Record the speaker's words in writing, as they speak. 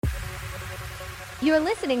You're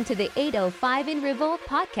listening to the 805 in Revolt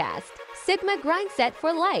podcast, Sigma Grindset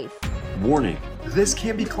for Life. Warning, this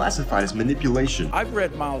can be classified as manipulation. I've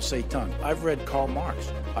read Mao Zedong. I've read Karl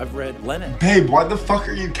Marx. I've read Lenin. Babe, why the fuck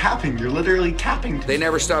are you capping? You're literally capping. They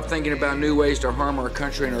never stop thinking about new ways to harm our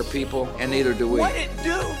country and our people, and neither do we. What it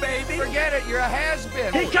do, baby? Forget it, you're a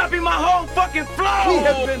has-been. He copied my whole fucking flow! We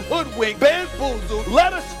have been hoodwinked, bamboozled,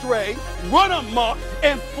 led astray, run amok,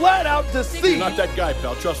 and flat out deceived. You're not that guy,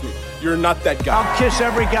 pal. Trust me. You're not that guy. I'll kiss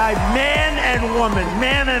every guy, man and woman.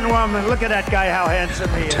 Man and woman. Look at that guy, how handsome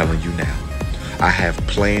he is. I'm telling you now, I have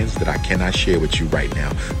plans that I cannot share with you right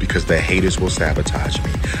now because the haters will sabotage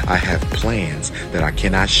me. I have plans that I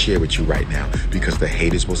cannot share with you right now because the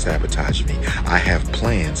haters will sabotage me. I have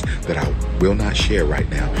plans that I will not share right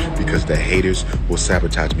now because the haters will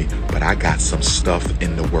sabotage me. But I got some stuff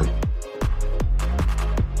in the works.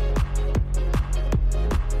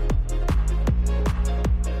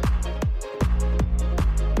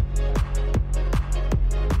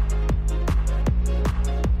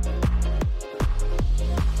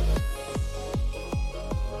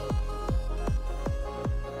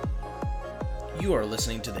 You are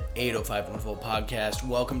listening to the 805 in Revolt podcast.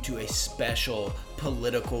 Welcome to a special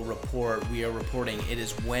political report. We are reporting it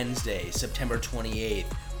is Wednesday, September 28th.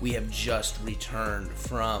 We have just returned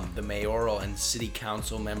from the mayoral and city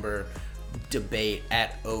council member debate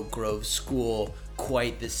at Oak Grove School.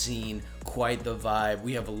 Quite the scene, quite the vibe.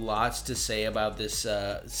 We have lots to say about this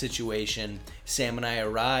situation. Sam and I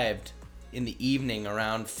arrived in the evening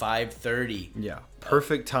around 5:30. Yeah,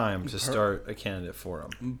 perfect time to start a candidate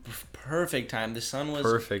forum. Perfect time. The sun was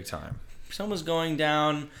perfect time. Sun was going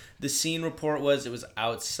down. The scene report was it was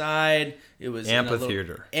outside. It was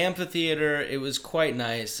amphitheater. Amphitheater. It was quite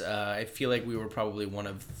nice. I feel like we were probably one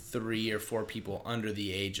of 3 or 4 people under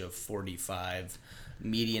the age of 45.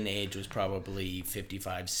 Median age was probably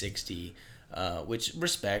 55, 60. Which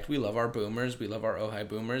respect. We love our boomers. We love our Ojai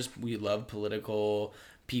boomers. We love political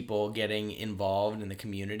people getting involved in the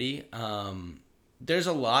community. There's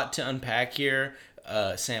a lot to unpack here.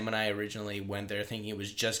 Sam and I originally went there thinking it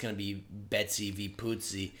was just going to be Betsy v.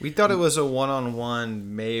 Putzi. We thought it was a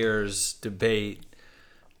one-on-one mayor's debate,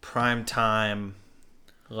 prime time,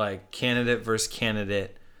 like candidate versus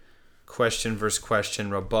candidate, question versus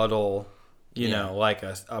question, rebuttal, you know, like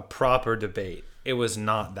a proper debate. It was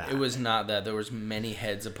not that. It was not that. There was many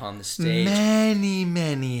heads upon the stage.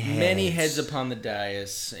 Many heads. Many heads upon the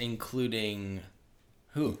dais, including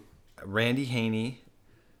who? Randy Haney.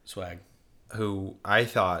 Swag. Who I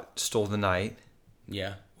thought stole the night.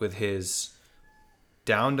 Yeah. With his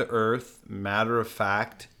down-to-earth,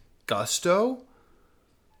 matter-of-fact gusto.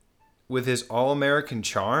 With his all-American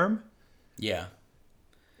charm. Yeah.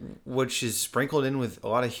 Which is sprinkled in with a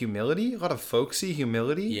lot of humility, a lot of folksy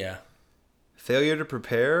humility. Yeah. Failure to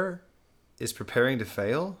prepare is preparing to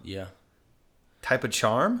fail. Yeah. Type of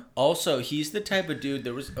charm. Also, he's the type of dude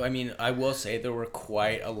I will say there were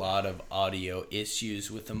quite a lot of audio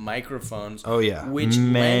issues with the microphones. Oh yeah. Which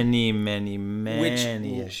many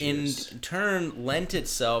issues. In turn lent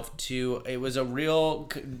itself to, it was a real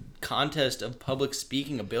contest of public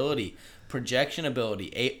speaking ability, projection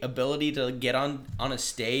ability, ability to get on a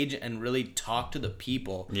stage and really talk to the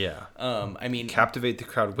people. Yeah. Captivate the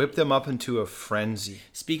crowd, whip them up into a frenzy.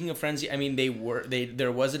 Speaking of frenzy,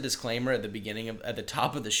 there was a disclaimer at the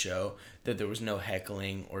top of the show that there was no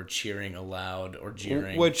heckling or cheering aloud or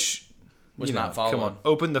jeering, which was not followed. Come on,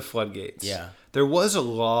 open the floodgates. Yeah. There was a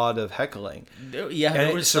lot of heckling.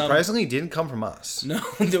 It surprisingly didn't come from us. No,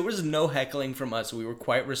 there was no heckling from us. We were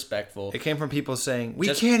quite respectful. It came from people saying, "We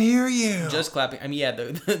can't hear you." Just clapping.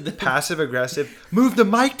 The passive aggressive. Move the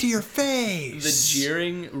mic to your face. The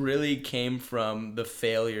jeering really came from the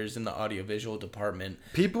failures in the audiovisual department.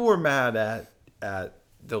 People were mad at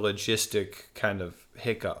the logistic kind of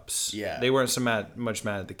hiccups. Yeah. They weren't much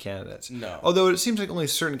mad at the candidates. No. Although it seems like only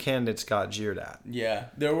certain candidates got jeered at. Yeah.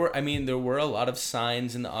 There were a lot of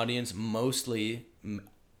signs in the audience, mostly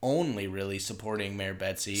only really supporting Mayor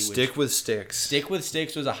Betsy. Stick with sticks. Stick with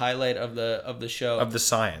sticks was a highlight of the show. Of the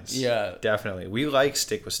science. Yeah. Definitely. We like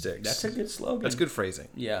stick with sticks. That's a good slogan. That's good phrasing.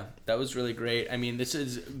 Yeah. That was really great. This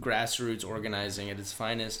is grassroots organizing at its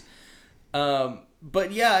finest.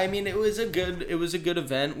 But yeah, it was a good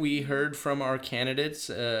event. We heard from our candidates,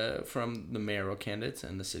 from the mayoral candidates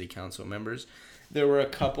and the city council members. There were a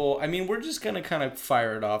couple. We're just gonna kind of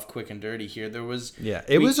fire it off quick and dirty here. It was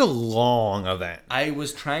a long event. I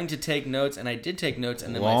was trying to take notes, and I did take notes,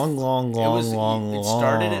 and then long. It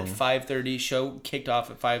started at 5:30. Show kicked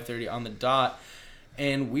off at 5:30 on the dot,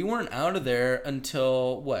 and we weren't out of there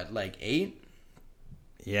until what, like 8?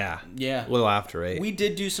 Yeah. Yeah. A little after 8. We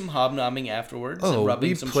did do some hobnobbing afterwards. Oh, and rubbing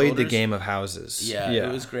we some played shoulders. the game of houses. Yeah,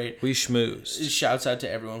 it was great. We schmoozed. Shouts out to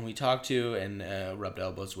everyone we talked to and rubbed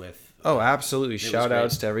elbows with. Oh, absolutely. Shout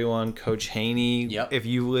outs great. to everyone. Coach Haney. Yep. If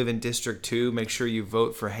you live in District 2, make sure you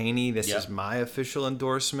vote for Haney. This Yep. is my official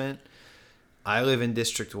endorsement. I live in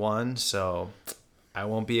District 1, so I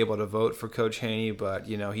won't be able to vote for Coach Haney, but,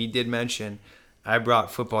 you know, he did mention I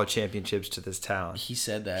brought football championships to this town. He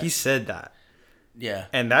said that. He said that. Yeah.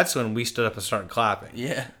 And that's when we stood up and started clapping.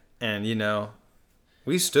 Yeah. And, you know,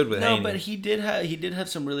 we stood with No, Haney. but he did have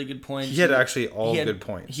some really good points. He had actually good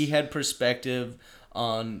points. He had perspective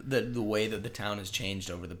on the way that the town has changed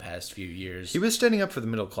over the past few years. He was standing up for the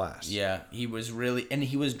middle class. Yeah, he was really, and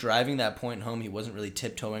he was driving that point home. He wasn't really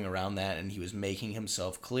tiptoeing around that, and he was making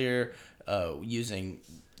himself clear, using,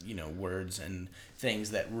 you know, words and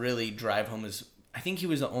things that really drive home his. I think he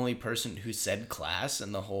was the only person who said class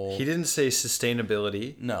in the whole. He didn't say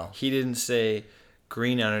sustainability. No. He didn't say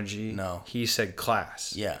green energy. No. He said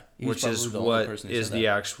class. Yeah. He was Which is probably the only what person who is said the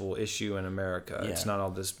that. actual issue in America. Yeah. It's not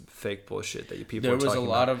all this fake bullshit that you people There are was talking a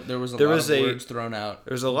lot about. of there was a lot of words thrown out.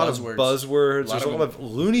 There's a lot of buzzwords. There's a lot of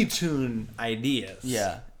Looney Tune ideas.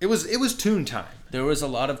 Yeah. It was Tune time. There was a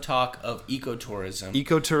lot of talk of ecotourism.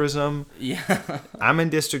 Ecotourism. Yeah. I'm in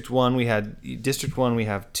District 1. We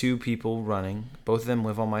have 2 people running. Both of them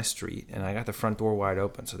live on my street, and I got the front door wide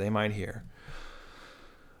open, so they might hear.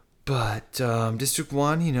 But District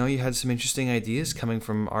 1, you know, you had some interesting ideas coming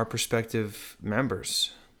from our prospective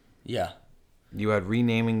members. Yeah. You had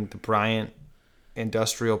renaming the Bryant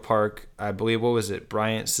Industrial Park, I believe, what was it?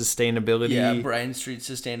 Bryant Sustainability. Yeah, Bryant Street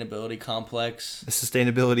Sustainability Complex. The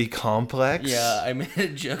Sustainability Complex. Yeah, I made a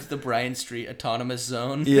joke. The Bryant Street Autonomous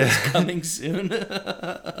Zone Yeah. is coming soon.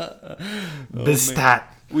 Bistat.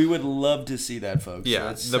 We would love to see that, folks.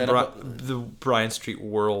 Yeah, So the Bryant Street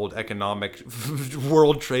World Economic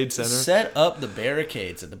World Trade Center. Set up the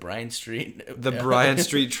barricades at the Bryant Street. The Bryant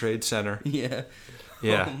Street Trade Center. Yeah.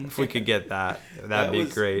 Yeah, if we could get that, that'd be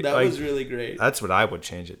great. That was really great. That's what I would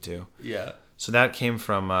change it to. Yeah. So that came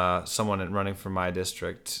from someone running for my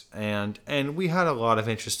district, and we had a lot of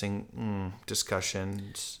interesting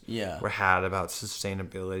discussions. Yeah. Were had about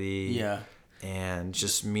sustainability. Yeah. And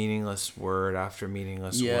just meaningless word after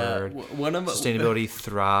meaningless Yeah. word. One of sustainability,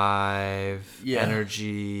 thrive, Yeah.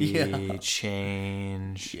 energy, Yeah.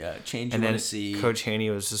 change. Yeah, change And you then want to see. Coach Haney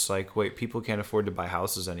was just like, wait, people can't afford to buy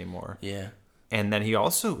houses anymore. Yeah. And then he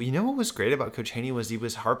also, you know what was great about Coach Haney was he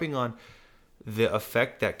was harping on the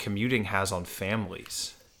effect that commuting has on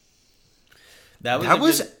families. That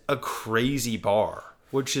was a crazy bar,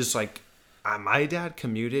 which is like, my dad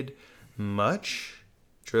commuted much,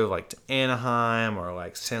 drove like to Anaheim or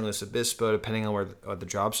like San Luis Obispo, depending on where the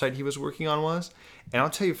job site he was working on was. And I'll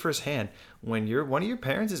tell you firsthand, when one of your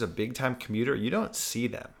parents is a big time commuter, you don't see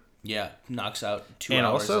them. Yeah, knocks out 2 and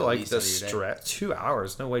hours. And also, at like, least the stress, 2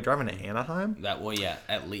 hours, no way, driving to Anaheim?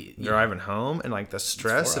 At least. Driving home, and, like, the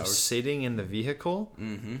stress of sitting in the vehicle.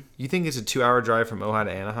 Mm-hmm. You think it's a 2 hour drive from Ojai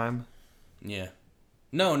to Anaheim? Yeah.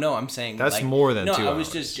 No, I'm saying that's like, more than 2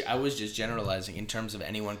 hours. I was just generalizing in terms of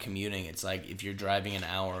anyone commuting. It's like if you're driving an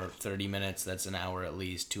hour, 30 minutes, that's an hour at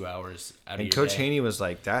least, 2 hours out of your day. And Coach Haney was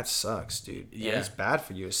like, "That sucks, dude. Yeah, it's bad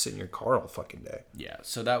for you to sit in your car all fucking day." Yeah,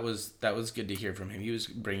 so that was good to hear from him. He was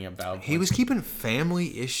bringing up valid points. He was keeping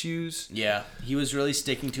family issues. Yeah, he was really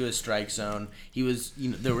sticking to his strike zone. He was,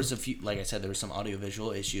 there was a few, like I said, there were some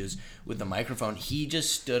audiovisual issues with the microphone. He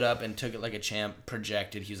just stood up and took it like a champ,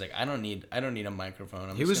 projected. He was like, I don't need a microphone.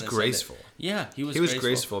 He was graceful. Yeah, he was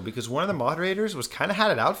graceful because one of the moderators was kind of had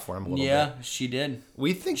it out for him a little bit. Yeah, she did.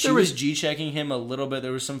 We think she was G-checking him a little bit.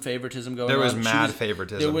 There was some favoritism going on. There was mad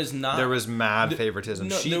favoritism. There was not. There was mad favoritism.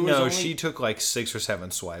 She took like 6 or 7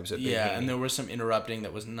 swipes at Big Haney. And there was some interrupting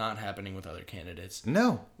that was not happening with other candidates.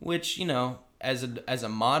 No. Which, as a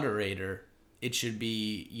moderator, it should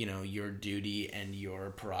be, your duty and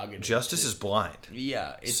your prerogative. Justice is blind.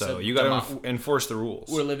 Yeah. So you got to enforce the rules.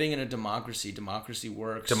 We're living in a democracy. Democracy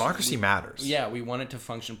works. Democracy matters. Yeah, we want it to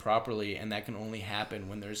function properly, and that can only happen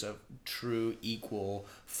when there's a true equal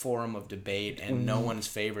forum of debate and no one's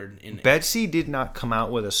favored. Betsy did not come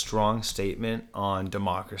out with a strong statement on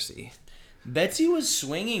democracy. Betsy was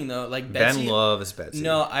swinging though, like Betsy. Ben loves Betsy.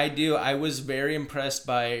 No, I do. I was very impressed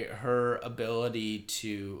by her ability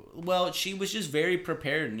to. Well, she was just very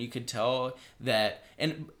prepared, and you could tell that.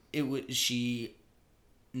 And she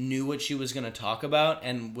knew what she was going to talk about,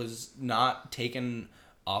 and was not taken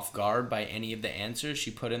off guard by any of the answers. She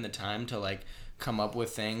put in the time to like come up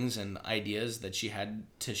with things and ideas that she had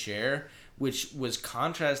to share, which was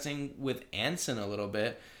contrasting with Anson a little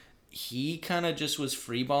bit. he kind of just was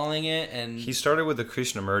freeballing it, and he started with the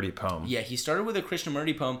Krishnamurti poem. Yeah, he started with a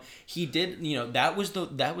Krishnamurti poem. He did, that was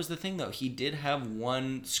the thing though. He did have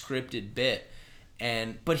one scripted bit,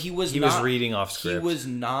 but he was reading off script. He was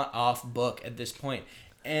not off book at this point,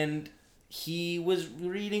 and he was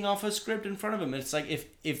reading off a script in front of him. It's like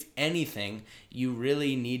if anything, you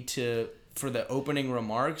really need to, for the opening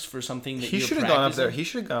remarks, for something that he should have gone up there. He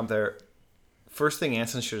should have gone up there. First thing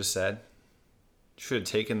Anson should have said. Should have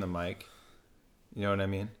taken the mic. You know what I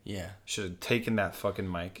mean? Yeah. Should have taken that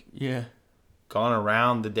fucking mic. Yeah. Gone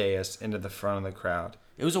around the dais into the front of the crowd.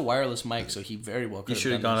 It was a wireless mic, so he very well could have done this. He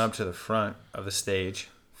should have gone up to the front of the stage,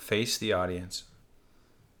 faced the audience,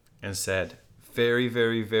 and said, very,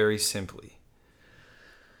 very, very simply,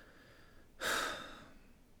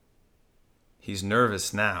 he's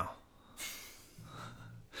nervous now.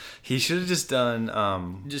 He should have just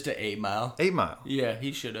done... just an 8 Mile. 8 Mile. Yeah,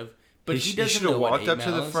 he should have. But he should have walked up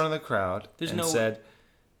to the front of the crowd and said,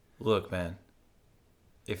 look, man,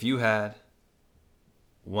 if you had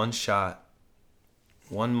one shot,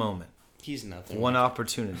 one moment, he's nothing. One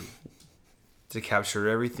opportunity to capture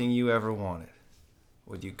everything you ever wanted,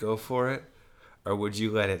 would you go for it or would you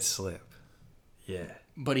let it slip? Yeah.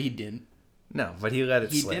 But he didn't. No, but he let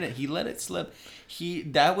it slip. He didn't. He let it slip.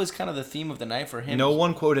 That was kind of the theme of the night for him. No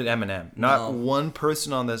one quoted Eminem. Not one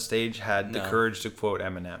person on the stage had the courage to quote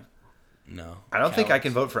Eminem. No. I don't think I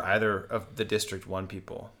can vote for either of the District 1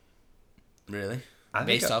 people. Really?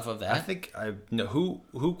 Based off of that? I think no.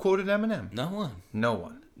 Who quoted Eminem? No one. No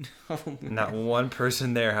one. Not one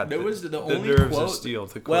person there had the only nerves quote, of steel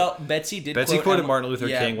to quote. Well, Betsy quoted Martin Luther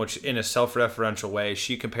King, which in a self-referential way,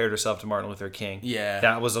 she compared herself to Martin Luther King. Yeah.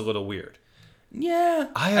 That was a little weird. Yeah.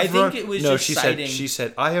 I think it was just citing... She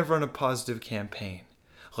said, I have run a positive campaign.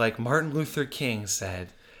 Like Martin Luther King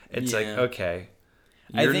said. It's like, okay...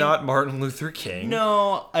 You're not Martin Luther King.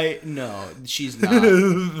 No, she's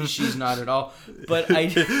not. She's not at all. But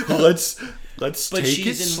let's take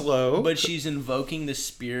it slow. But she's invoking the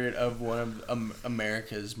spirit of one of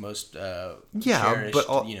America's most cherished,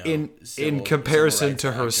 but in comparison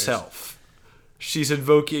to herself, she's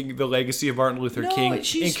invoking the legacy of Martin Luther King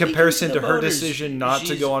in comparison to her decision not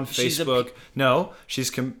to go on Facebook.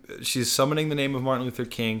 She's summoning the name of Martin Luther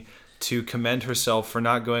King to commend herself for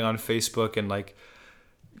not going on Facebook and like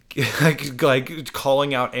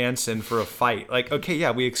calling out Anson for a fight. Like, okay,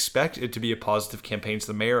 yeah, we expect it to be a positive campaign. It's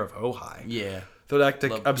the mayor of Ojai. Yeah. So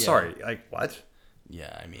I'm sorry. Like, what?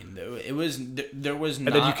 Yeah, I mean, there was and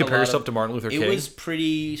then you compare yourself to Martin Luther King. It was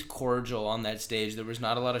pretty cordial on that stage. There was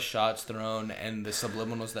not a lot of shots thrown, and the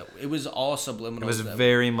subliminals it was all subliminals. It was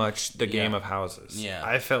very much the game of houses. Yeah.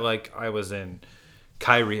 I felt like I was in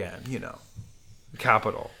Kyrian,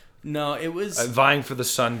 capital. No, it was vying for the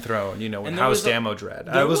Sun Throne, with House Damodred.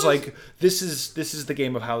 I was like, this is the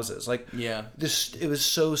game of houses. Like, yeah, it was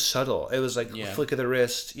so subtle. It was like flick of the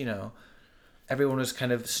wrist. Everyone was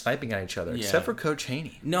kind of sniping at each other, except for Coach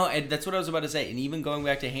Haney. No, and that's what I was about to say. And even going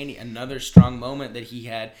back to Haney, another strong moment that he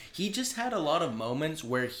had. He just had a lot of moments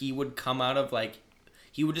where he would come out of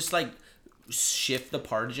he would just shift the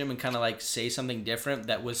pardigm and kind of say something different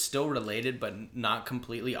that was still related but not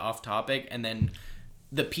completely off topic, and then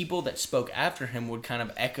the people that spoke after him would kind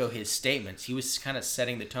of echo his statements. He was kind of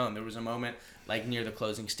setting the tone. There was a moment near the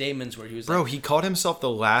closing statements where he was he called himself the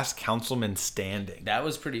last councilman standing. That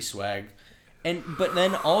was pretty swag. But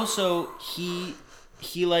then also he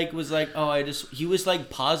was he was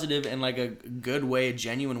positive in a good way, a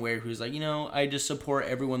genuine way. He was like, I just support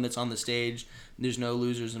everyone that's on the stage. There's no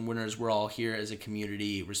losers and winners. We're all here as a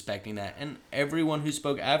community respecting that. And everyone who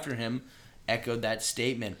spoke after him echoed that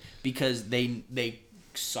statement because they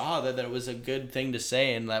saw that it was a good thing to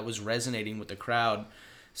say and that was resonating with the crowd.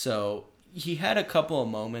 So he had a couple of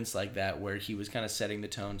moments like that where he was kind of setting the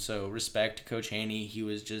tone. So respect to Coach Haney. He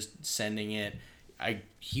was just sending it.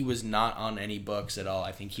 He was not on any books at all.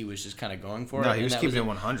 I think he was just kind of going for it. No, he was keeping it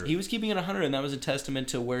 100. He was keeping it 100, and that was a testament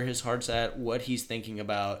to where his heart's at, what he's thinking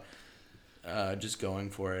about, just going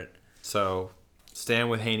for it. So stand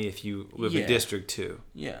with Haney if you live in District 2.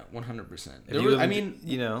 Yeah, 100%.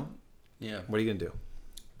 Yeah. What are you going to do?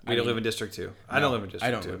 We don't live in District 2. I don't live in District 2.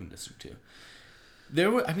 I don't live in District 2. There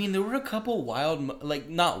were a couple wild,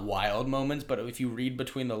 not wild moments, but if you read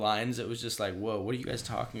between the lines, it was just like, whoa, what are you guys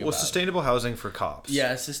talking about? Well, sustainable housing for cops.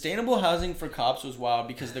 Yeah, sustainable housing for cops was wild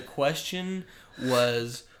because the question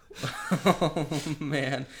was, oh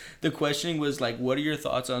man, the questioning was what are your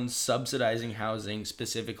thoughts on subsidizing housing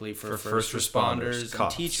specifically for first responders and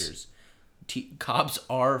cops. teachers? cops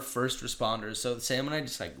are first responders. So Sam and I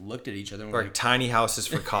just like looked at each other and Or were like, tiny houses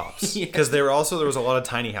for cops. Yeah. Because there was a lot of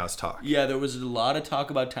tiny house talk. yeah, there was a lot of talk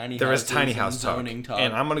about tiny There was houses. tiny and house talk. zoning talk.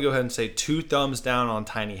 And I'm going to go ahead and say 2 thumbs down on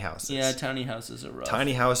tiny houses. Yeah, tiny houses are rough.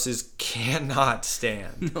 Tiny houses cannot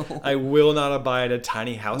stand. No. I will not abide a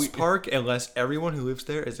tiny house park unless everyone who lives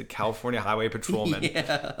there is a California highway patrolman.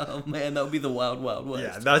 Yeah, oh man, that would be the wild, wild west.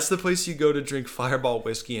 Yeah, that's the place you go to drink Fireball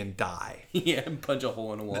whiskey and die. Yeah, and punch a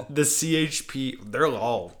hole in a wall. The CHP, they're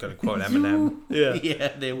all going to quote Eminem. Yeah.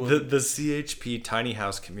 Yeah, they will. The CHP tiny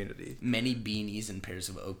house community. Many beanies and pairs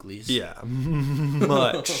of Oakleys. Yeah.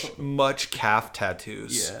 much calf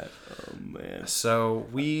tattoos. Yeah. Oh man. So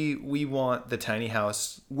we want the tiny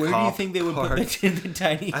house. Where do you think they would park. put the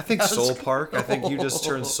tiny I think house? Soul Park. I think you just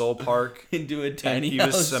turn Soul Park into a and tiny you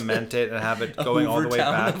house. just cement it and have it going all the way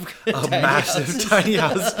back. Hoovertown of A tiny massive houses. tiny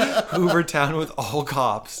house, Hoovertown with all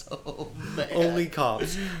cops. Oh man. Only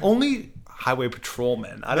cops. Only highway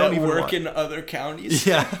patrolmen. I That don't even work want... in other counties.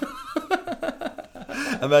 Yeah.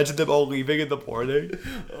 Imagine them all leaving in the morning.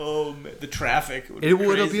 Oh man, the traffic. It'll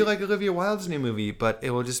be like Olivia Wilde's new movie, but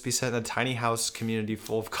it will just be set in a tiny house community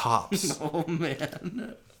full of cops. Oh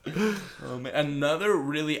man. Oh man. Another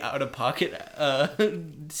really out of pocket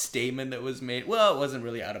statement that was made. Well, it wasn't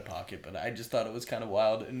really out of pocket, but I just thought it was kind of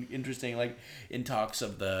wild and interesting. Like in talks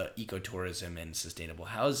of the ecotourism and sustainable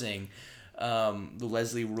housing, the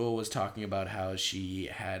Leslie Rule was talking about how she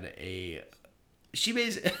had she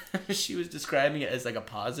was describing it as like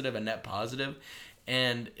a net positive,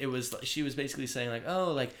 and she was basically saying like,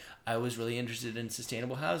 oh, like I was really interested in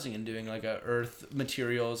sustainable housing and doing like a earth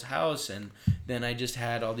materials house, and then I just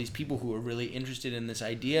had all these people who were really interested in this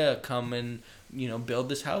idea come and build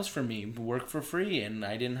this house for me, work for free, and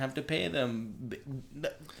I didn't have to pay them.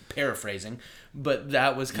 Paraphrasing, but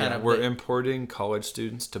that was kind of we're importing college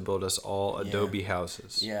students to build us all Adobe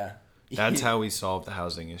houses. Yeah. That's how we solve the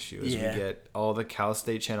housing issue. Is Yeah. we get all the Cal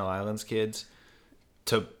State Channel Islands kids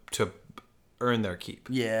to earn their keep.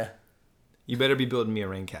 Yeah. You better be building me a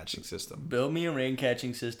rain catching system. Build me a rain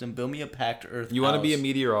catching system. Build me a packed earth. You want to house. be a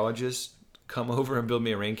meteorologist? Come over and build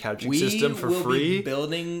me a rain catching system for free. We will be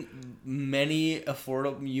building many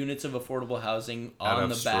affordable units of affordable housing on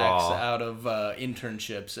the backs out of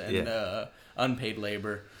internships and unpaid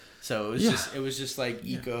labor. So it was just like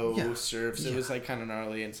eco serfs. It was like kind of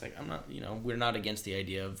gnarly. And it's like, I'm not, we're not against the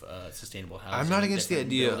idea of sustainable housing. I'm not against the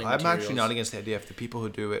idea. building I'm actually materials. not against the idea if the people who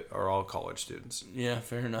do it are all college students. Yeah,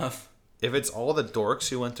 fair enough. If it's all the dorks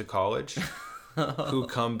who went to college who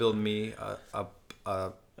come build me a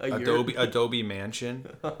Adobe mansion,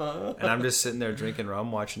 and I'm just sitting there drinking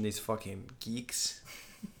rum, watching these fucking geeks,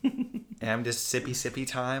 and I'm just sippy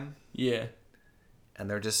time. Yeah. And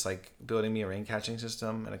they're just like building me a rain catching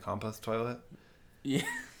system and a compost toilet. Yeah.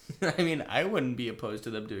 I mean, I wouldn't be opposed to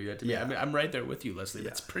them doing that to me. Yeah. I mean, I'm right there with you, Leslie.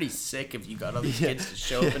 That's pretty sick if you got all these kids to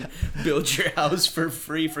show up and build your house for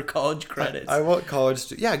free for college credits. I want college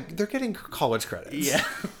to... Yeah, they're getting college credits. Yeah.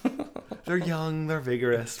 They're young, they're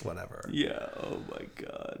vigorous, whatever. Yeah, oh my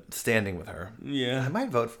god. Standing with her. Yeah. I might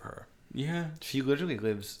vote for her. Yeah. She literally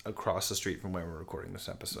lives across the street from where we're recording this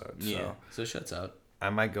episode. So Yeah, so shuts out. I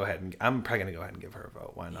might go ahead and... I'm probably going to go ahead and give her a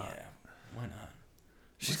vote. Why not? Yeah, why not?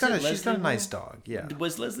 She's got a nice dog. Yeah.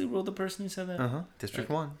 Was Leslie Rule the person who said that? Uh-huh. District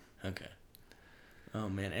 1. Okay. Oh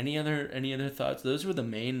man, any other thoughts? Those were the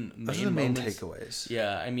main Those are the main moments. takeaways.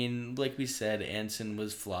 Yeah, I mean, like we said, Anson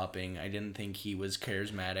was flopping. I didn't think he was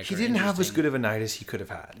charismatic. He or didn't have as interesting. good of a night as he could have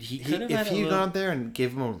had. He could have had if he a had little... gone up there and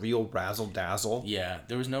gave him a real razzle dazzle. Yeah,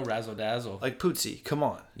 there was no razzle dazzle. Like Pootsie, come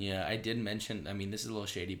on. Yeah, I did mention. I mean, this is a little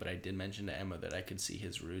shady, but I did mention to Emma that I could see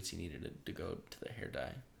his roots. He needed to go to the hair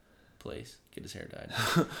dye place, get his hair dyed.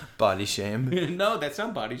 Body shame. No, that's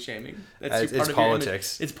not body shaming. That's It's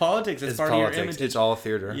politics. It's politics. It's part politics. of your image. It's all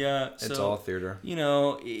theater. Yeah, it's so, all theater. You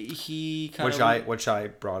know, he kind of which I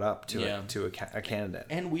brought up to a candidate.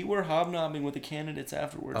 And we were hobnobbing with the candidates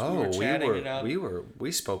afterwards. We were chatting it out.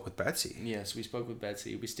 We spoke with Betsy. Yes, we spoke with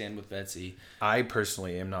Betsy. We stand with Betsy. I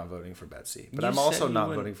personally am not voting for Betsy, but I'm also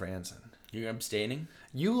not voting for Anson. You're abstaining?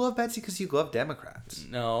 You love Betsy because you love Democrats.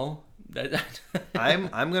 No. I'm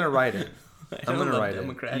gonna write it. I'm gonna write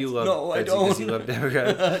Democrats. it. You love no, Betsy I don't. because you love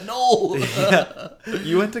Democrats. No. Yeah.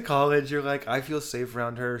 You went to college. You're like, I feel safe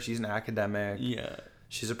around her. She's an academic. Yeah.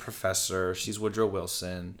 She's a professor. She's Woodrow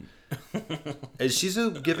Wilson. She's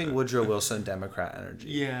giving Woodrow Wilson Democrat energy.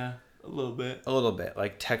 Yeah, a little bit.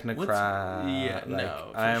 Like technocrat. Yeah, like,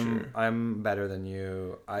 no, I'm better than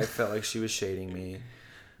you. I felt like she was shading me.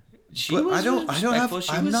 I'm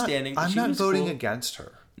not voting against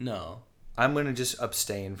her. No. I'm gonna just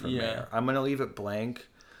abstain from mayor. I'm gonna leave it blank,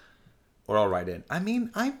 or I'll write in. I mean,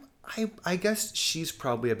 I guess she's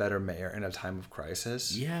probably a better mayor in a time of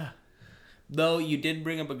crisis. Yeah. Though you did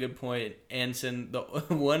bring up a good point, Anson. The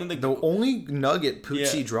only nugget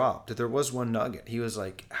Pootsie dropped, there was one nugget. He was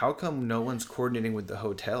like, "How come no one's coordinating with the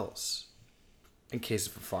hotels in case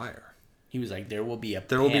of a fire?" He was like, "There will be a panic.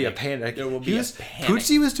 There will be a panic." There will be a panic.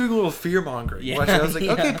 Pootsie was doing a little fear mongering. Yeah, I was like,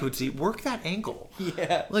 "Okay, Pootsie, work that angle.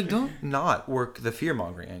 Yeah, like don't not work the fear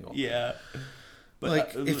mongering angle. Yeah, but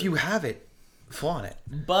like if you have it, flaunt it."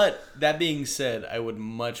 But that being said, I would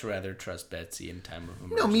much rather trust Betsy in time of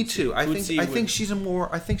emergency. No, me too. I think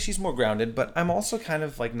she's more grounded, but I'm also kind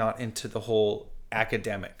of like not into the whole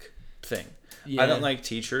academic thing. Yeah. I don't like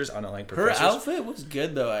teachers. I don't like professors. Her outfit was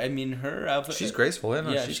good though. I mean, her outfit. She's graceful.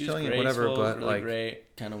 Yeah, she's killing it. Whatever, but really like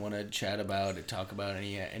great. Kind of want to chat about it, talk about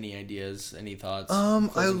any ideas, any thoughts.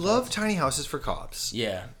 I love tiny houses for cops.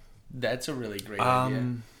 Yeah, that's a really great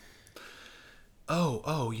idea.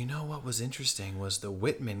 Oh, you know what was interesting was the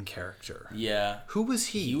Whitman character. Yeah. Who was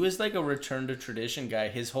he? He was like a return to tradition guy.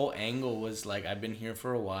 His whole angle was like, I've been here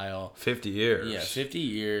for a while. 50 years. Yeah, 50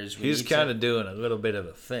 years. He's kind of doing a little bit of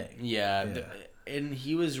a thing. Yeah. And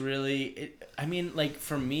he was really... I mean, like,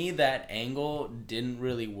 for me, that angle didn't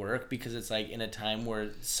really work because it's like in a time where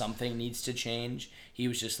something needs to change. He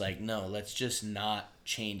was just like, no, let's just not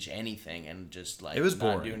change anything and just like it was not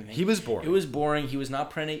boring. do anything. He was boring. It was boring. He was not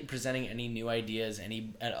presenting any new ideas, a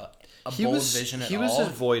bold vision at all. He was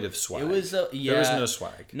void of swag. It was there was no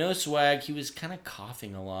swag. No swag. He was kind of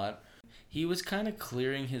coughing a lot. He was kind of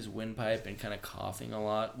clearing his windpipe and kind of coughing a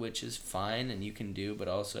lot, which is fine and you can do, but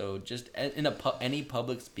also just in any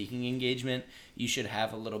public speaking engagement, you should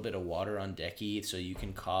have a little bit of water on decky so you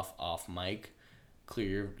can cough off mic,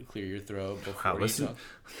 clear your throat before you talk.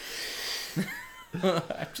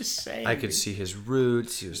 I'm just saying. I could see his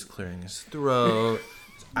roots. He was clearing his throat.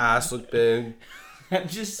 His ass looked big. I'm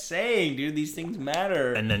just saying, dude. These things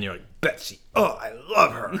matter. And then you're like, Betsy. Oh, I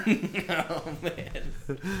love her. Oh man,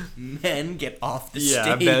 men get off the stage.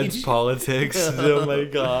 Yeah, Ben's politics. Oh my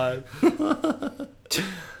god.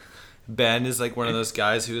 Ben is like one of those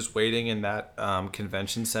guys who was waiting in that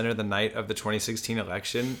convention center the night of the 2016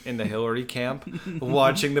 election in the Hillary camp,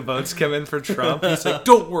 watching the votes come in for Trump. He's like,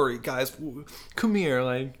 "Don't worry, guys, come here."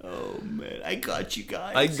 Like, oh man, I got you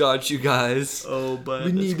guys. I got you guys. Oh, but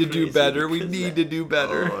we need to do better. We need to do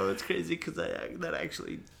better. Oh, that's crazy because that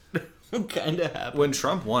actually kind of happened. When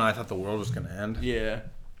Trump won, I thought the world was gonna end. Yeah.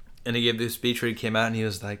 And he gave this speech where he came out and he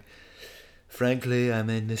was like, "Frankly, I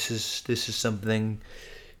mean, this is something."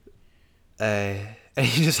 And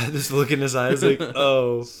he just had this look in his eyes like,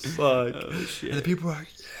 "Oh, fuck." Oh, shit. And the people were like,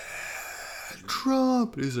 "Yeah,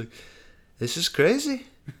 Trump." And he's like, "This is crazy.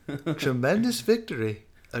 Tremendous victory."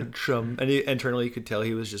 And internally, you could tell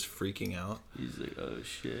he was just freaking out. He's like, "Oh,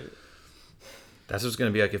 shit." That's what it's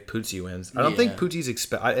going to be like if Pootsie wins. I don't think Pootsie's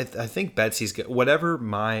I think Betsy's... Whatever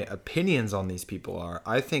my opinions on these people are,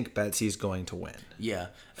 I think Betsy's going to win. Yeah.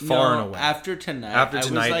 Far and away. After tonight,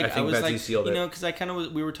 I think Betsy sealed it. You know, because I kind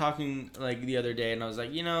of... We were talking, like, the other day, and I was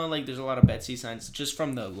like, you know, like, there's a lot of Betsy signs. Just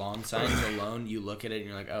from the lawn signs alone, you look at it, and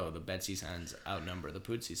you're like, oh, the Betsy signs outnumber the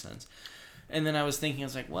Pootsie signs. And then I was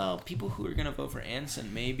like, well, people who are going to vote for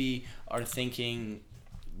Anson maybe are thinking...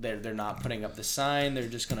 They're not putting up the sign. They're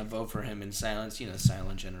just going to vote for him in silence. You know,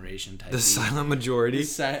 silent generation type. The silent majority.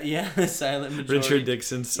 The silent majority. Richard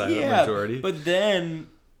Dixon's silent majority. But then,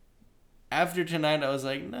 after tonight, I was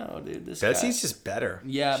like, no, dude, Betsy's just better.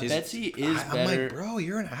 Yeah, Betsy is better. I'm like, bro,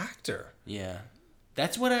 you're an actor. Yeah.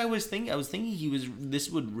 That's what I was thinking. I was thinking this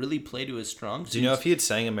would really play to his strong suits. Do you know if he had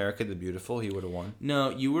sang America the Beautiful, he would have won? No,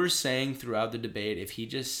 you were saying throughout the debate, if he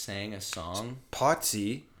just sang a song.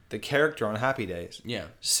 Potsy, the character on Happy Days,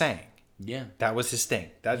 sang. Yeah. That was his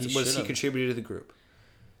thing. That's what he contributed to the group.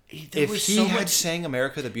 If he had sang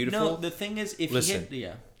America the Beautiful... No, the thing is, if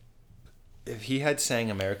he had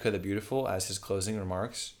sang America the Beautiful as his closing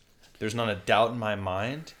remarks, there's not a doubt in my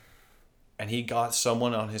mind, and he got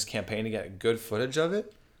someone on his campaign to get good footage of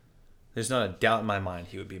it, there's not a doubt in my mind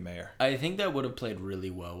he would be mayor. I think that would have played really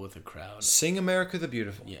well with the crowd. Sing America the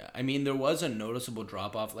Beautiful. Yeah. I mean, there was a noticeable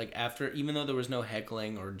drop-off. Like, even though there was no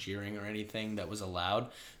heckling or jeering or anything that was allowed,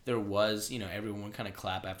 there was, you know, everyone kind of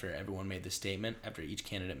clap after everyone made the statement, after each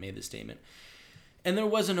candidate made the statement. And there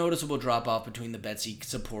was a noticeable drop-off between the Betsy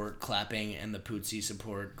support clapping and the Pootsie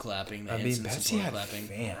support clapping, the Anson Betsy support had clapping.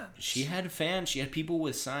 Fans. She had fans. She had people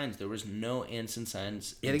with signs. There was no Anson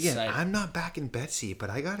signs. Yet again, I'm not backing Betsy,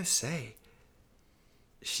 but I gotta say,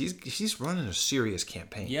 she's running a serious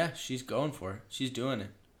campaign. Yeah, she's going for it. She's doing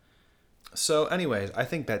it. So, anyways, I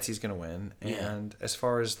think Betsy's gonna win. And as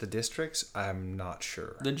far as the districts, I'm not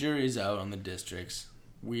sure. The jury's out on the districts.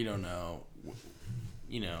 We don't know.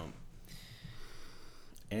 You know.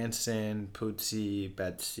 Anson, Pootsie,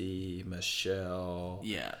 Betsy, Michelle,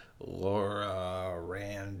 Laura,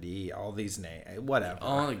 Randy, all these names, whatever.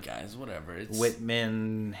 All the guys, whatever. It's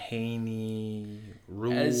Whitman, Haney,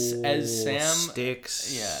 Rule, as Sam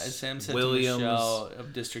Sticks, as Sam said Williams, to Michelle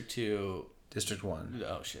of District 2. District 1.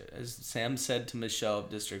 Oh, shit. As Sam said to Michelle of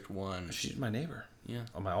District 1. She's my neighbor. Yeah.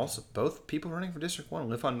 Both people running for District 1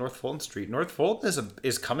 live on North Fulton Street. North Fulton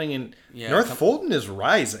is coming in. Yeah, North Fulton is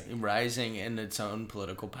rising. Rising in its own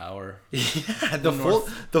political power. Yeah, the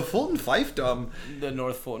Fulton fiefdom. The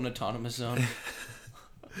North Fulton Autonomous Zone.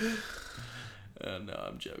 No,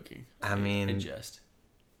 I'm joking. I mean, in jest.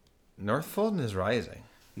 North Fulton is rising.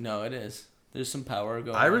 No, it is. There's some power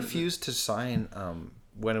going on. I refused to sign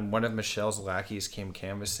when one of Michelle's lackeys came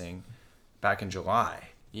canvassing back in July.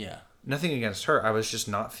 Yeah. Nothing against her. I was just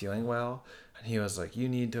not feeling well. And he was like, you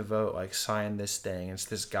need to vote, like, sign this thing. It's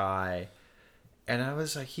this guy. And I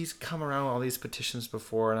was like, he's come around with all these petitions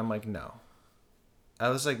before. And I'm like, no. I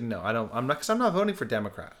was like, no, I don't. I'm not, because I'm not voting for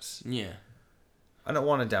Democrats. Yeah. I don't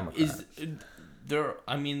want a Democrat.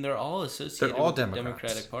 They're all associated with the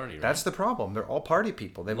Democratic Party, right? That's the problem. They're all party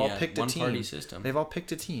people. They've all picked a team. One-party system. They've all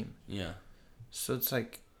picked a team. Yeah. So it's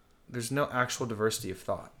like, there's no actual diversity of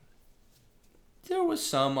thought. There was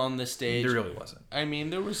some on the stage. There really wasn't. I mean,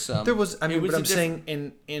 there was some. There was. I mean, but I'm saying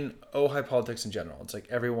in Ojai politics in general, it's like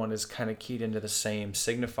everyone is kind of keyed into the same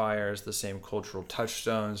signifiers, the same cultural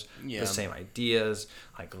touchstones, the same ideas.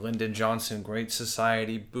 Like Lyndon Johnson, Great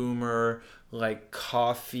Society, Boomer, like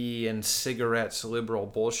coffee and cigarettes, liberal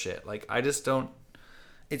bullshit. Like I just don't.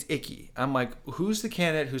 It's icky. I'm like, who's the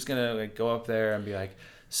candidate who's gonna like go up there and be like,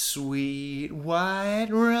 sweet white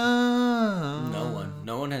rum?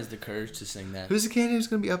 No one has the courage to sing that. Who's the candidate who's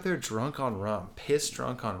going to be up there drunk on rum? Pissed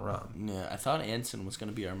drunk on rum. Yeah, I thought Anson was going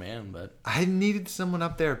to be our man, but... I needed someone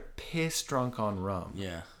up there pissed drunk on rum.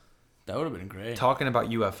 Yeah. That would have been great. Talking about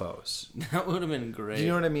UFOs. That would have been great. Do you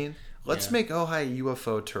know what I mean? Let's make Ojai a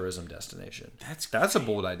UFO tourism destination. That's a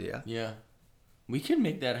bold idea. Yeah. We can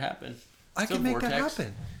make that happen. I can make that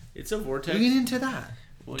happen. It's a vortex. Lean into that.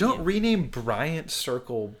 Well, Don't rename Bryant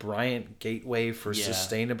Circle Bryant Gateway for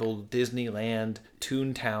Sustainable Disneyland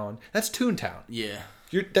Toontown. That's Toontown. Yeah.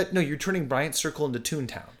 You're turning Bryant Circle into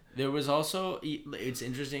Toontown. There was also, it's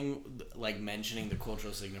interesting, like mentioning the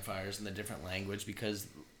cultural signifiers and the different language, because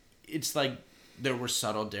it's like there were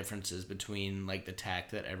subtle differences between like the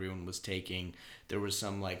tack that everyone was taking. There was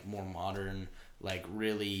some like more modern, like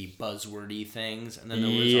really buzzwordy things, and then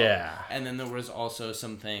there was and then there was also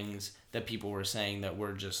some things that people were saying that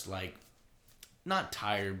were just like not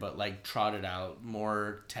tired, but like trotted out,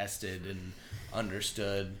 more tested and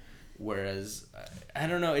understood. Whereas I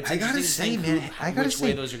don't know, it's I gotta say, man, which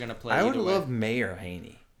way those are gonna play. I would love Mayor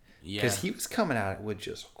Haney, because he was coming at it with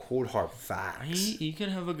just cold hard facts. He could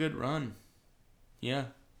have a good run. Yeah.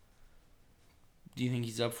 Do you think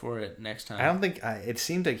he's up for it next time? I don't think. It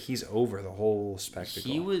seemed like he's over the whole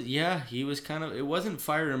spectacle. He was kind of. It wasn't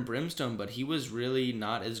fire and brimstone, but he was really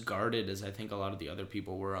not as guarded as I think a lot of the other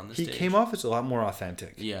people were on the stage. He came off as a lot more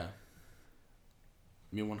authentic. Yeah.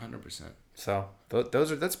 I mean, 100%. So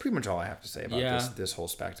that's pretty much all I have to say about this whole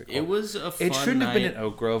spectacle. It was a fun It shouldn't have been night. in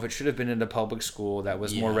Oak Grove. It should have been in a public school that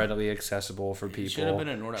was more readily accessible for people. Should have been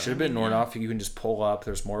at Nordhoff. Should have been Nordhoff. You can just pull up.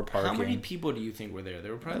 There's more parking. How many people do you think were there?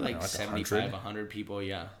 There were probably like 75, 100 people.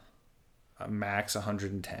 Yeah. Max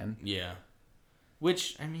 110. Yeah.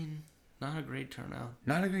 Which, I mean, not a great turnout.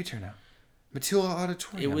 Not a great turnout. Matilla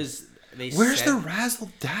Auditorium. It was. Where's the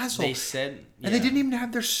razzle dazzle? They said, and they didn't even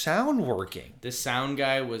have their sound working. The sound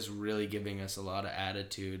guy was really giving us a lot of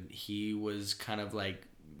attitude. He was kind of like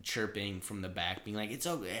chirping from the back, being like, "It's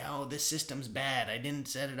okay. Oh, this system's bad. I didn't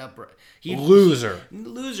set it up right." Loser.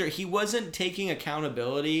 He wasn't taking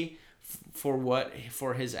accountability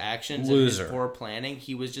for his actions Loser. and his poor planning.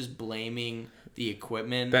 He was just blaming the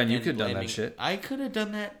equipment. Ben, you could have done that shit. I could have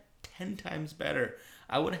done that 10 times better.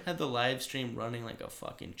 I would have had the live stream running like a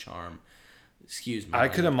fucking charm. Excuse me. I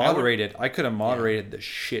could have moderated. I could have moderated the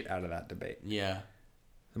shit out of that debate. Yeah.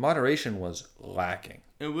 The moderation was lacking.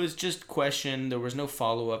 It was just question. There was no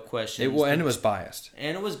follow-up questions. And it was biased.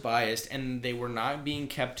 And they were not being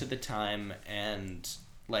kept to the time. And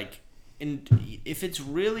like, if it's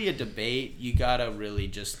really a debate, you gotta really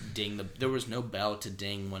just ding there was no bell to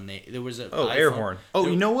ding when there was a air horn.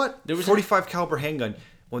 You know what? There was 45 caliber handgun.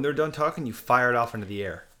 When they're done talking, you fire it off into the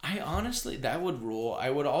air. I honestly, that would rule. I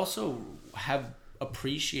would also have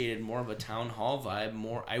appreciated more of a town hall vibe.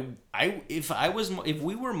 If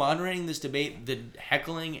we were moderating this debate, the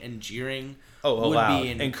heckling and jeering would be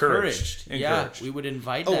encouraged. Yeah, we would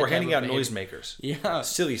invite. We're handing out noisemakers. Yeah,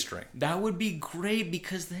 silly string. That would be great,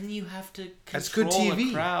 because then you have to control That's good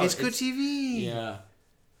TV. a crowd. It's good TV. Yeah.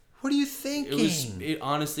 What are you thinking? It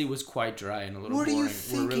honestly was quite dry and a little What boring. are you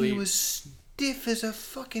thinking? It was stiff as a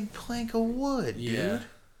fucking plank of wood, dude.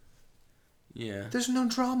 Yeah. There's no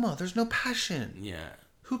drama. There's no passion. Yeah.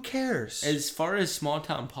 Who cares? As far as small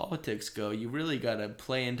town politics go, you really got to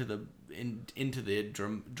play into the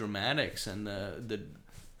dramatics and the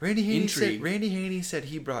Randy intrigue. Haney said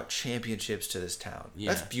he brought championships to this town.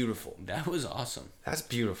 Yeah. That's beautiful. That was awesome. That's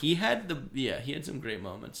beautiful. He had some great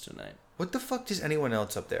moments tonight. What the fuck does anyone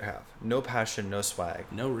else up there have? No passion, no swag.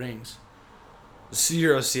 No rings.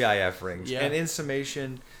 0 CIF rings. Yeah. And in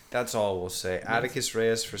summation, that's all we'll say. Atticus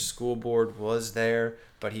Reyes for school board was there,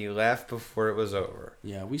 but he left before it was over.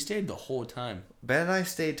 Yeah, we stayed the whole time. Ben and I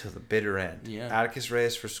stayed till the bitter end. Yeah. Atticus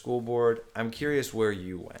Reyes for school board. I'm curious where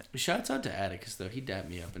you went. Shouts out to Atticus though. He dapped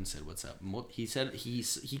me up and said, "What's up?" He said he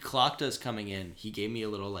clocked us coming in. He gave me a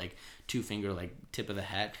little like 2-finger like tip of the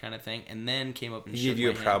hat kind of thing, and then came up and He gave you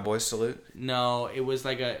a Proud Boy salute? No, it was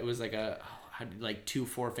like like 2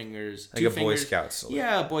 forefingers, like a Boy Scout salute.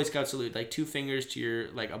 Yeah, a Boy Scout salute, like 2 fingers to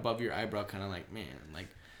your like above your eyebrow, kind of like man, like.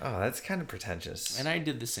 Oh, that's kind of pretentious. And I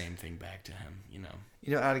did the same thing back to him, you know.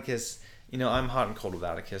 You know, Atticus. You know, I'm hot and cold with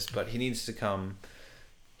Atticus, but he needs to come.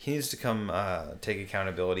 He needs to come take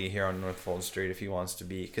accountability here on North Fulton Street if he wants to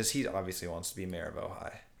be, because he obviously wants to be mayor of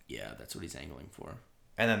Ojai. Yeah, that's what he's angling for.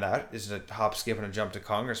 And then that is a hop, skip, and a jump to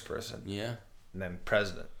congressperson. Yeah. And then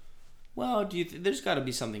president. Well, there's got to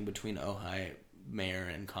be something between Ojai mayor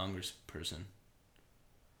and congressperson.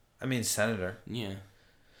 I mean, senator. Yeah.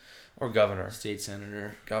 Or governor. State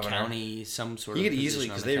senator. Governor. County, some sort of. He could easily,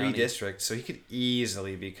 because they county. redistrict, so he could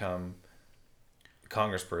easily become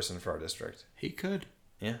congressperson for our district. He could.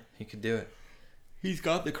 Yeah, he could do it. He's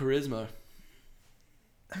got the charisma.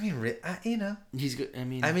 I mean, you know. He's good. I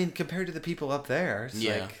mean, compared to the people up there, it's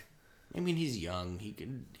like. I mean, he's young. He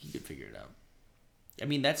could figure it out. I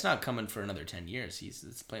mean, that's not coming for another 10 years.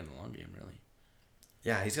 It's playing the long game, really.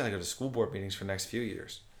 Yeah, he's got to go to school board meetings for the next few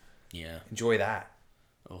years. Yeah. Enjoy that.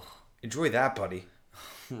 Oh. Enjoy that, buddy.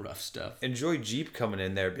 Rough stuff. Enjoy Jeep coming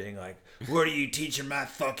in there being like, "What are you teaching my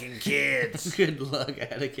fucking kids?" Good luck,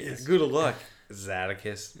 Atticus. Good luck,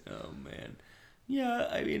 Atticus. Oh, man. Yeah,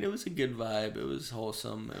 I mean, it was a good vibe. It was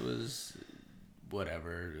wholesome. It was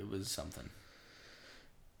whatever. It was something.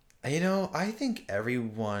 You know, I think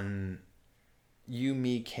everyone, you,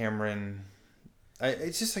 me, Cameron,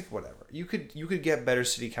 it's just like whatever. You could get better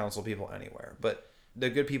city council people anywhere, but the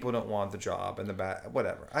good people don't want the job, and the bad,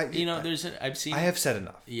 whatever. I have said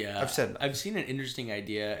enough. Yeah, I've said enough. I've seen an interesting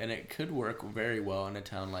idea, and it could work very well in a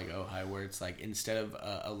town like Ojai, where it's like instead of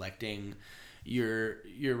electing your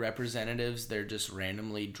representatives, they're just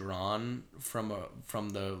randomly drawn from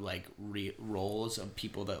the like roles of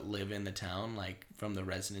people that live in the town, like from the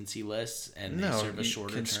residency lists, and they serve a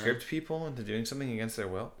shorter term. Conscript people into doing something against their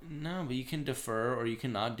will? No, but you can defer or you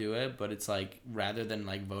cannot do it, but it's like rather than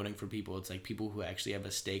like voting for people, it's like people who actually have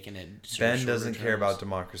a stake in it. Ben doesn't care about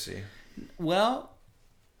democracy. Well,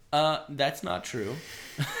 that's not true.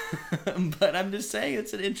 But I'm just saying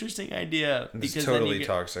it's an interesting idea. It's totally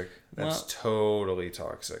toxic. That's totally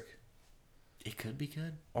toxic. It could be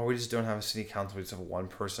good. Or we just don't have a city council. We just have one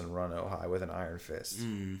person run Ojai with an iron fist.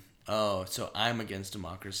 Oh, so I'm against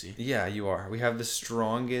democracy. Yeah, you are. We have the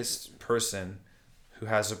strongest person who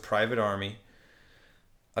has a private army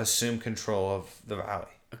assume control of the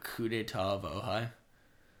valley. A coup d'etat of Ojai?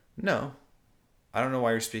 No. I don't know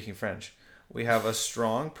why you're speaking French. We have a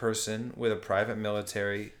strong person with a private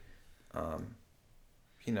military,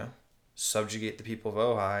 subjugate the people of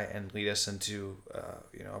Ojai and lead us into,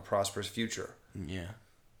 a prosperous future. Yeah.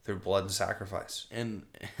 Through blood and sacrifice. And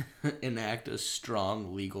enact a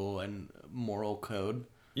strong legal and moral code.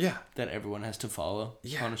 Yeah. That everyone has to follow.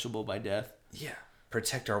 Yeah. Punishable by death. Yeah.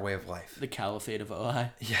 Protect our way of life. The caliphate of Ojai.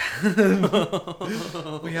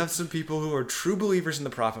 Yeah. We have some people who are true believers in the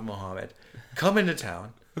Prophet Muhammad come into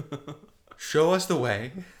town. Show us the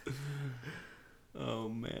way. Oh,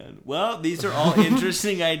 man. Well, these are all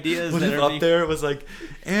interesting ideas. That are up there, it was like,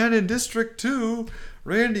 and in District 2,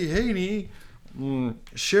 Randy Haney,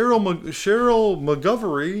 Cheryl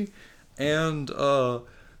McGovery, and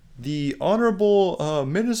the Honorable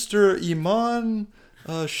Minister Iman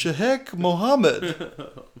Sheikh Mohammed.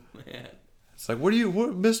 Oh, man. It's like, what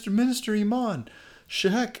Mr. Minister Iman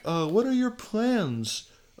Sheikh, what are your plans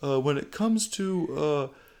when it comes to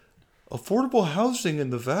affordable housing in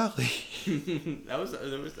the valley? There was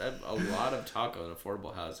a lot of talk on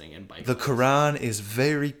affordable housing and bike. The Quran is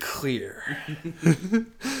very clear.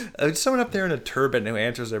 Someone up there in a turban who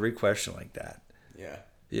answers every question like that. Yeah.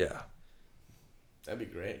 Yeah. That'd be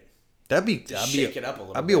great. That'd be shake it up a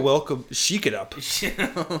little That'd be a welcome shake it up.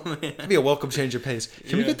 That'd be a welcome change of pace.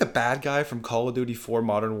 Can we get the bad guy from Call of Duty 4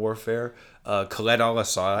 Modern Warfare, Khaled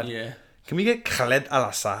al-Assad? Yeah. Can we get Khaled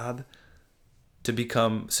al-Assad to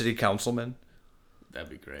become city councilman? That'd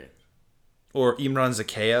be great. Or Imran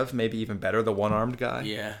Zakhaev, maybe even better, the one-armed guy.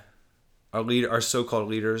 Yeah. Our so-called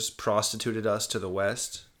leaders prostituted us to the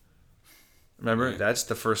West. Remember, that's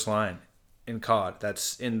the first line in COD.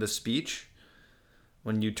 That's in the speech.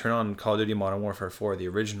 When you turn on Call of Duty Modern Warfare 4, the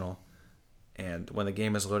original, and when the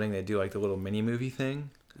game is loading, they do like the little mini movie thing.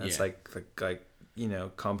 That's like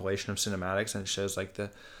compilation of cinematics, and it shows like the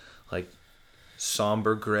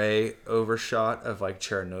somber gray overshot of like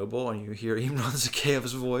Chernobyl, and you hear Imran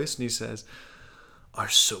Zakhaev's voice, and he says, "Our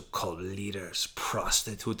so-called leaders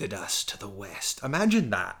prostituted us to the West." Imagine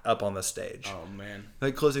that up on the stage. Oh man!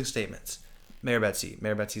 Like closing statements. Mayor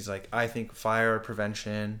Betsy's like, I think fire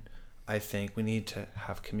prevention. I think we need to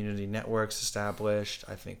have community networks established.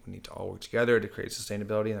 I think we need to all work together to create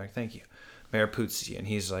sustainability. And they're like, thank you. Mayor Puzzi, and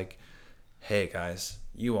he's like, hey guys,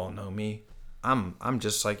 you all know me. I'm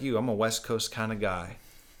just like you. I'm a West Coast kind of guy.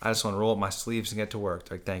 I just want to roll up my sleeves and get to work.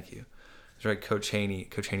 They're like, thank you. He's like, Coach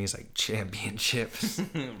Haney's like, championships.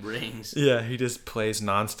 Rings. Yeah, he just plays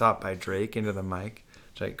nonstop by Drake into the mic.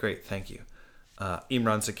 It's like, great, thank you.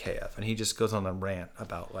 Imran Zakhaev, and he just goes on a rant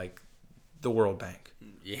about like the World Bank.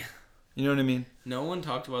 Yeah. You know what I mean? No one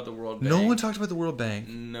talked about the World Bank. No one talked about the World Bank.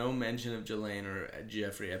 No mention of Ghislaine or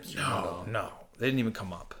Jeffrey Epstein at all. No. They didn't even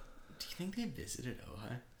come up. Do you think they visited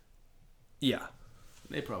Ojai? Yeah.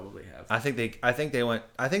 They probably have. I think they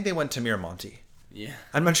went to Miramonte. Yeah.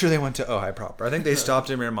 I'm not sure they went to Ojai proper. I think they stopped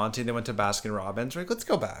in Miramonte, they went to Baskin Robbins. Like, let's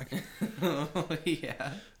go back.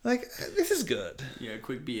 Yeah. Like, this is good. Yeah,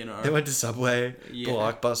 quick B&R. They went to Subway, Yeah.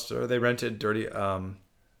 Blockbuster. They rented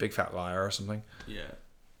Big Fat Liar or something. Yeah.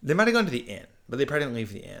 They might have gone to the inn, but they probably didn't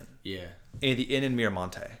leave the inn. Yeah. The inn in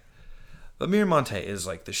Miramonte. But Miramonte is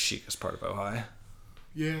like the chicest part of Ojai.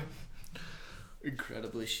 Yeah.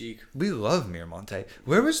 Incredibly chic. We love Miramonte.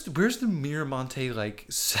 Where's the Miramonte like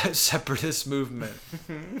separatist movement?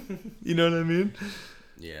 You know what I mean?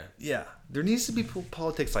 Yeah. Yeah. There needs to be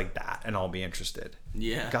politics like that, and I'll be interested.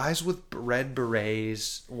 Yeah. Guys with red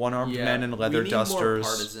berets, one-armed men in leather dusters. We need more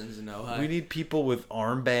partisans in Ojai. We need people with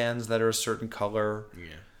armbands that are a certain color. Yeah.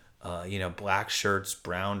 Black shirts,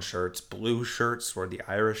 brown shirts, blue shirts for the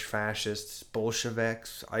Irish fascists,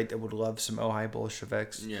 Bolsheviks. I would love some Ojai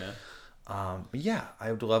Bolsheviks. Yeah.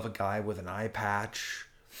 I would love a guy with an eye patch.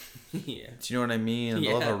 Yeah. Do you know what I mean?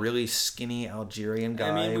 I'd love a really skinny Algerian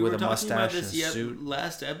guy with a mustache and a suit.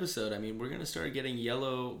 Last episode. I mean, we're gonna start getting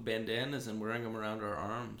yellow bandanas and wearing them around our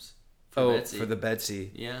arms. Betsy. For the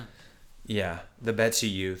Betsy. Yeah. Yeah, the Betsy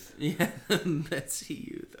youth. Yeah, Betsy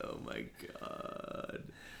youth. Oh my god.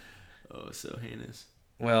 Oh, so heinous.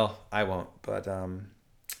 Well, I won't, but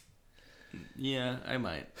yeah, I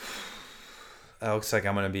might. It looks like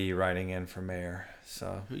I'm gonna be writing in for mayor.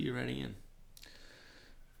 So who are you writing in?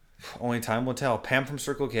 Only time will tell. Pam from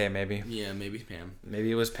Circle K, maybe. Yeah, maybe Pam.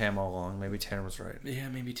 Maybe it was Pam all along. Maybe Tanner was right. Yeah,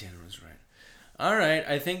 maybe Tanner was right. All right,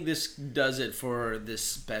 I think this does it for this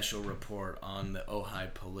special report on the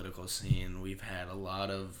Ojai political scene. We've had a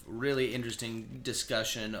lot of really interesting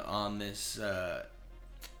discussion on this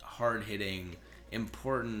hard-hitting,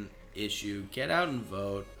 important issue. Get out and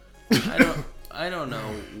vote. I don't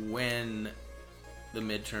know when the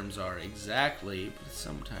midterms are exactly, but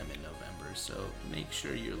sometime in November. So make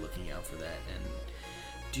sure you're looking out for that and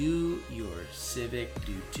do your civic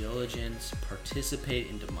due diligence. Participate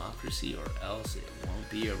in democracy, or else it won't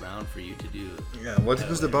be around for you to do. Yeah, what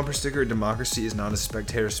was the bumper sticker? Democracy is not a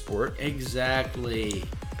spectator sport. Exactly.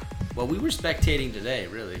 Well, we were spectating today,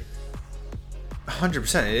 really.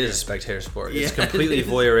 100%, it is a spectator sport. It's completely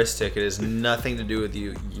voyeuristic. It has nothing to do with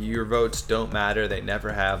you. Your votes don't matter. They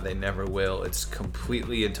never have. They never will. It's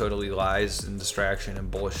completely and totally lies and distraction and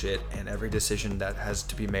bullshit. And every decision that has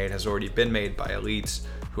to be made has already been made by elites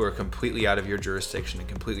who are completely out of your jurisdiction and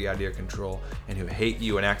completely out of your control, and who hate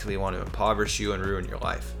you and actively want to impoverish you and ruin your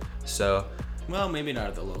life. So, well, maybe not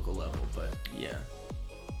at the local level, but yeah.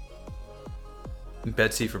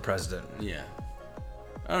 Betsy for president. Yeah.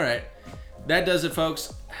 All right. That does it,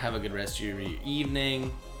 folks. Have a good rest of your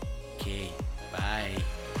evening. Okay, bye.